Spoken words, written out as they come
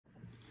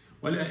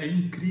Olha, é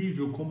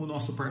incrível como o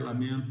nosso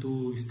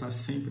parlamento está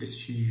sem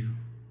prestígio.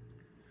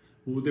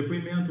 O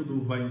depoimento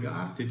do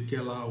Weingarten, que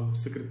é lá o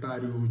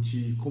secretário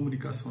de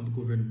comunicação do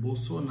governo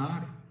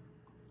Bolsonaro,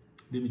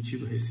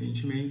 demitido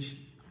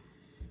recentemente,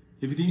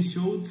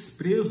 evidenciou o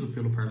desprezo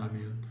pelo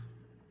parlamento.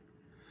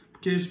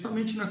 Porque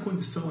justamente na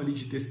condição ali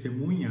de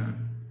testemunha,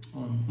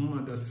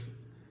 uma das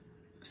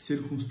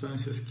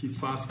circunstâncias que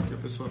faz com que a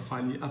pessoa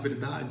fale a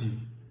verdade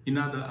e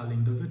nada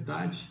além da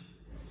verdade,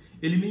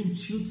 ele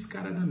mentiu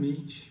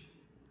descaradamente.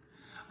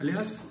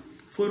 Aliás,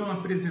 foram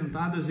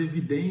apresentadas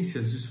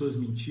evidências de suas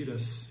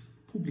mentiras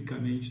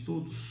publicamente,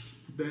 todos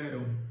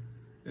puderam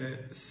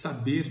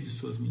saber de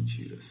suas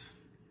mentiras.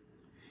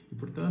 E,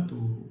 portanto,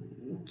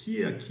 o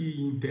que aqui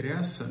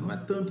interessa não é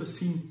tanto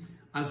assim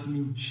as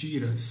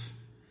mentiras,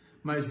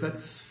 mas a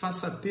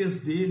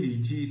desfaçatez dele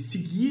de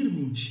seguir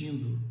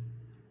mentindo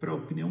para a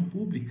opinião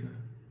pública,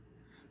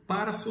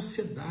 para a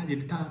sociedade.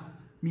 Ele está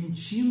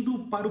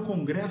mentindo para o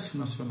Congresso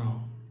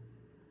Nacional.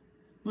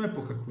 Não é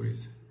pouca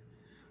coisa.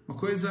 Uma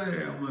coisa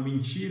é uma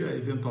mentira,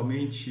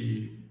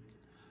 eventualmente,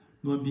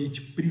 no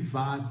ambiente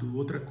privado.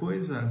 Outra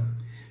coisa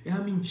é a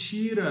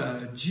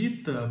mentira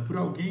dita por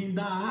alguém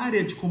da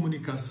área de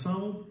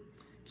comunicação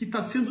que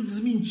está sendo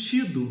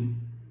desmentido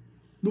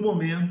no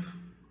momento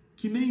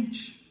que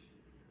mente.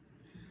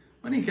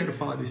 Mas nem quero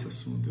falar desse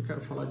assunto, eu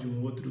quero falar de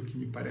um outro que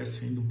me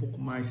parece ainda um pouco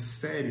mais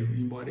sério,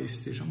 embora esse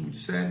seja muito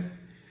sério,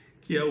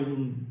 que é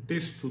um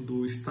texto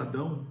do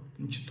Estadão,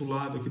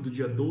 intitulado aqui do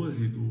dia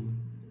 12, do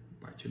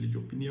parte ali de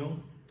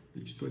opinião,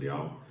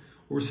 editorial,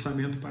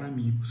 Orçamento para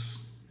Amigos.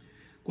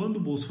 Quando o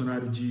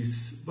Bolsonaro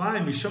diz,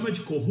 me chama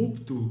de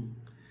corrupto,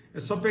 é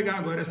só pegar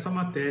agora essa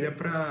matéria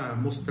para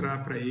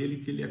mostrar para ele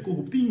que ele é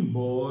corrupto. E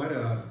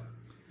embora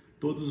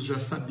todos já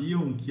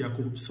sabiam que a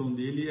corrupção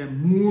dele é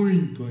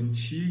muito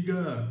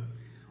antiga,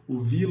 o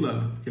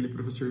Villa, aquele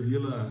professor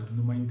Villa,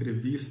 numa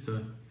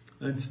entrevista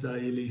antes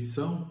da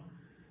eleição,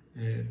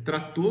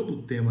 tratou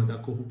do tema da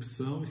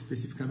corrupção,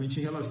 especificamente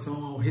em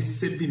relação ao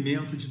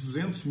recebimento de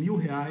R$200 mil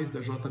da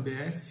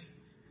JBS.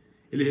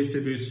 Ele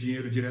recebeu esse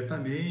dinheiro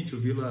diretamente, o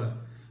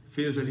Villa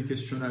fez ali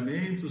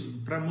questionamentos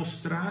para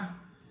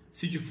mostrar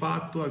se de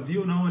fato havia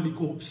ou não ali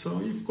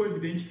corrupção, e ficou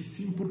evidente que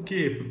sim. Por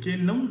quê? Porque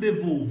ele não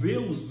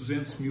devolveu os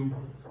 200 mil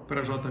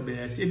para a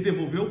JBS, ele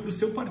devolveu para o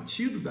seu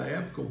partido da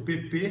época, o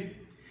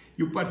PP,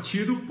 e o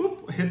partido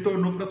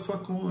retornou para sua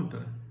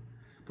conta.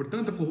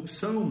 Portanto, a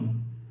corrupção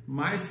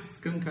mais que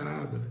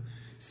escancarada,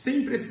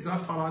 sem precisar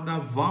falar da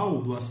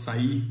aval do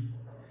açaí.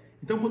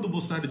 Então, quando o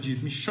Bolsonaro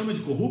diz, me chama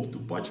de corrupto,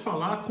 pode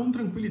falar com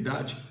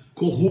tranquilidade,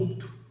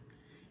 corrupto.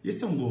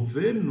 Esse é um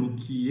governo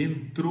que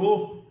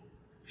entrou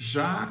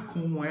já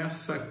com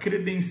essa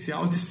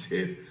credencial de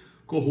ser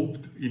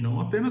corrupto, e não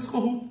apenas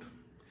corrupto.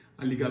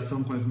 A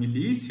ligação com as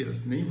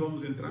milícias, nem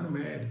vamos entrar no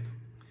mérito.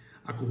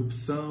 A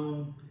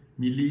corrupção,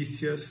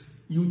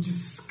 milícias e o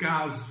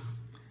descaso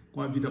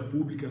com a vida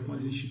pública, com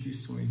as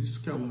instituições.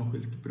 Isso que é uma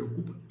coisa que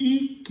preocupa,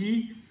 e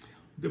que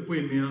o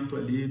depoimento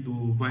ali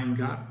do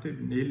Weingarten,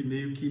 nele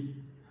meio que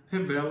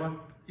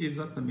revela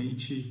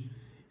exatamente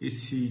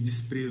esse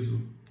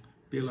desprezo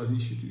pelas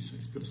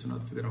instituições, pelo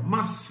Senado Federal.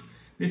 Mas,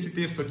 nesse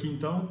texto aqui,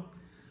 então,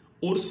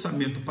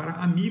 Orçamento para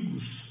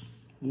Amigos,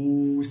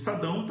 o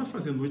Estadão está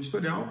fazendo um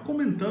editorial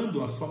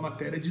comentando a sua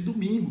matéria de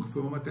domingo, que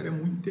foi uma matéria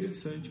muito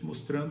interessante,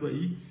 mostrando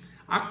aí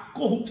a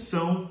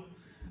corrupção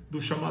do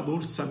chamado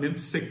orçamento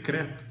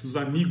secreto dos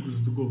amigos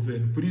do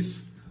governo. Por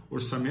isso,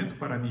 Orçamento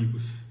para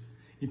Amigos.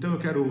 Então eu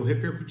quero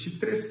repercutir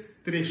 3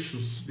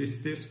 trechos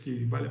desse texto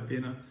que vale a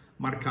pena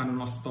marcar no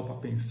nosso Topa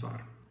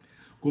Pensar.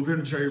 O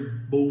governo de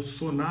Jair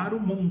Bolsonaro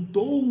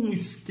montou um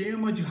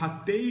esquema de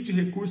rateio de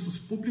recursos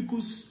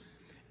públicos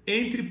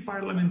entre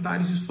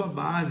parlamentares de sua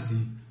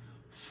base,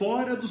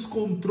 fora dos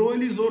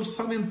controles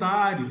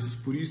orçamentários,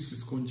 por isso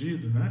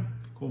escondido, né?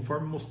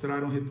 Conforme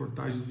mostraram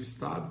reportagens do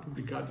Estado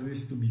publicadas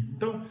nesse domingo.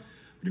 Então,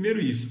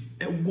 primeiro isso,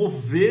 é o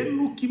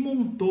governo que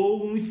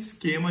montou um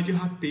esquema de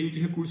rateio de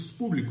recursos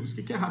públicos. O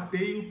que é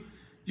rateio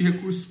de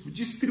recursos?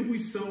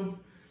 Distribuição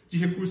de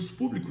recursos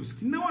públicos,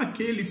 que não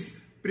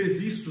aqueles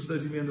previstos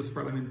das emendas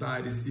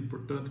parlamentares e,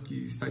 portanto, que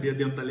estaria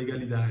dentro da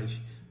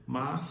legalidade.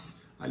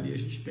 Mas ali a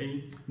gente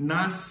tem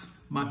na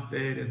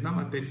matéria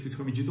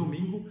especificamente de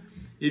domingo,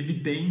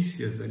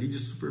 evidências ali de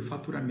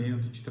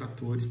superfaturamento de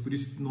tratores, por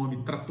isso o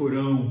nome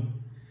tratorão.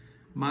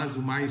 Mas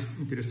o mais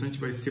interessante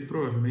vai ser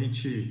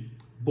provavelmente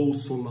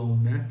Bolsolão,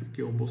 né?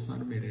 Porque o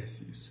Bolsonaro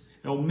merece isso.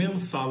 É o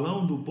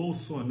mensalão do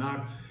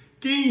Bolsonaro.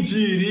 Quem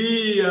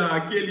diria,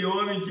 aquele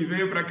homem que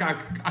veio para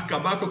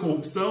acabar com a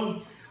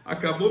corrupção,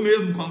 acabou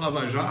mesmo com a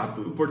Lava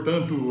Jato,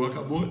 portanto,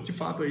 acabou, de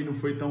fato, aí não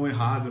foi tão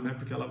errado, né?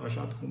 Porque a Lava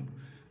Jato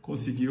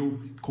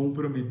conseguiu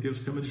comprometer o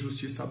sistema de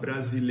justiça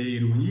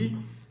brasileiro, e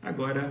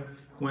agora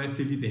com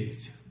essa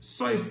evidência.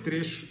 Só esse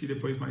trecho e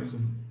depois mais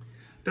um.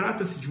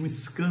 Trata-se de um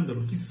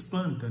escândalo que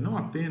espanta, não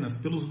apenas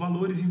pelos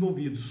valores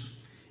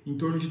envolvidos, em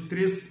torno de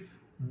 3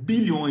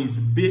 bilhões,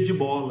 B de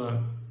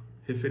bola,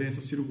 referência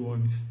ao Ciro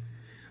Gomes,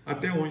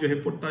 até onde a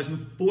reportagem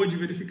pôde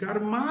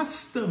verificar,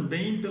 mas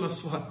também pela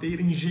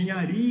sorrateira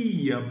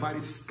engenharia para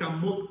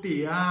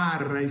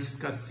escamotear a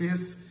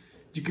escassez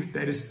de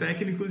critérios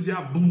técnicos e a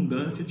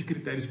abundância de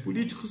critérios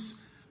políticos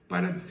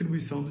para a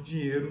distribuição do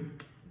dinheiro.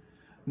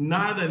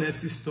 Nada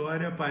nessa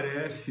história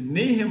parece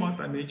nem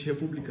remotamente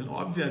republicano.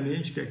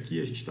 Obviamente que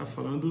aqui a gente está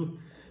falando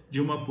de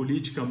uma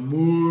política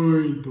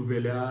muito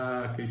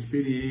velhaca,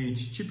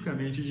 experiente,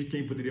 tipicamente de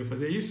quem poderia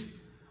fazer isso?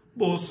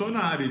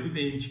 Bolsonaro,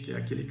 evidente, que é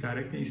aquele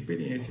cara que tem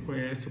experiência e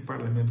conhece o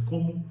parlamento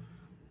como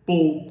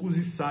poucos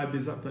e sabe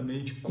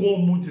exatamente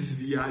como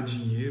desviar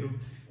dinheiro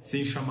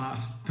sem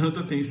chamar tanta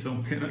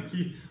atenção. Pena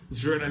que os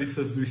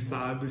jornalistas do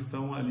Estado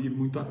estão ali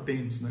muito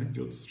atentos, né? De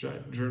outros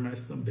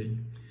jornais também.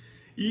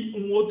 E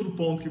um outro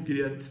ponto que eu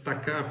queria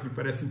destacar, que me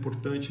parece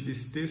importante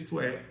desse texto,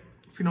 é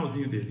o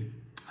finalzinho dele.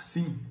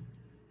 Assim,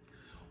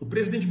 o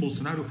presidente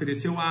Bolsonaro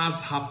ofereceu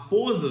às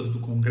raposas do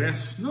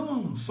Congresso,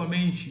 não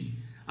somente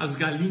as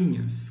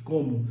galinhas,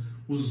 como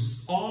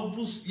os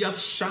ovos e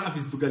as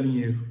chaves do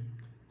galinheiro.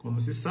 Como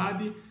se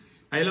sabe,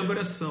 a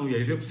elaboração e a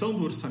execução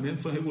do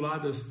orçamento são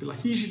reguladas pela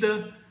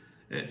rígida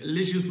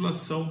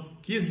legislação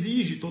que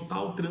exige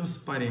total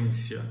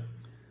transparência.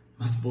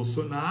 Mas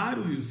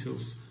Bolsonaro e os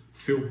seus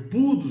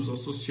felpudos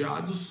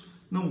associados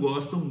não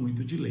gostam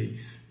muito de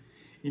leis.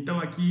 Então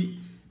aqui,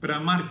 para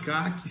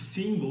marcar que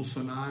sim,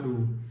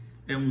 Bolsonaro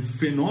é um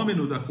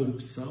fenômeno da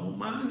corrupção,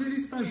 mas ele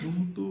está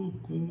junto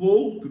com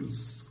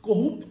outros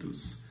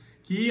corruptos,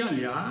 que,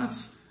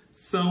 aliás,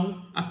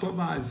 são a tua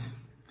base.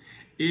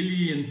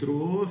 Ele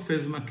entrou,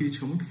 fez uma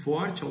crítica muito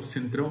forte ao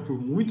Centrão por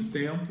muito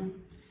tempo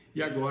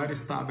e agora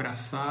está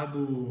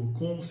abraçado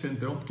com o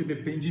Centrão, porque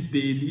depende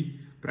dele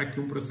para que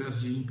um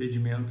processo de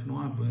impedimento não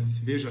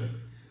avance. Veja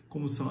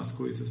como são as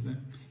coisas, né?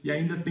 E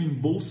ainda tem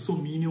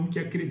bolsominion que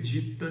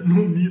acredita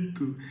no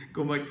mito,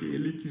 como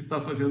aquele que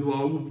está fazendo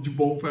algo de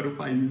bom para o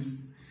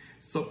país.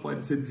 Só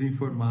pode ser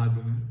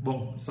desinformado, né?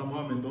 Bom,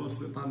 Samuel Mendonça,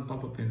 você está no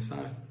Papo a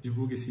Pensar?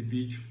 Divulgue esse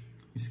vídeo,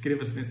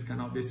 inscreva-se nesse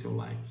canal, dê seu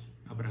like.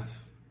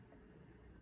 Abraço.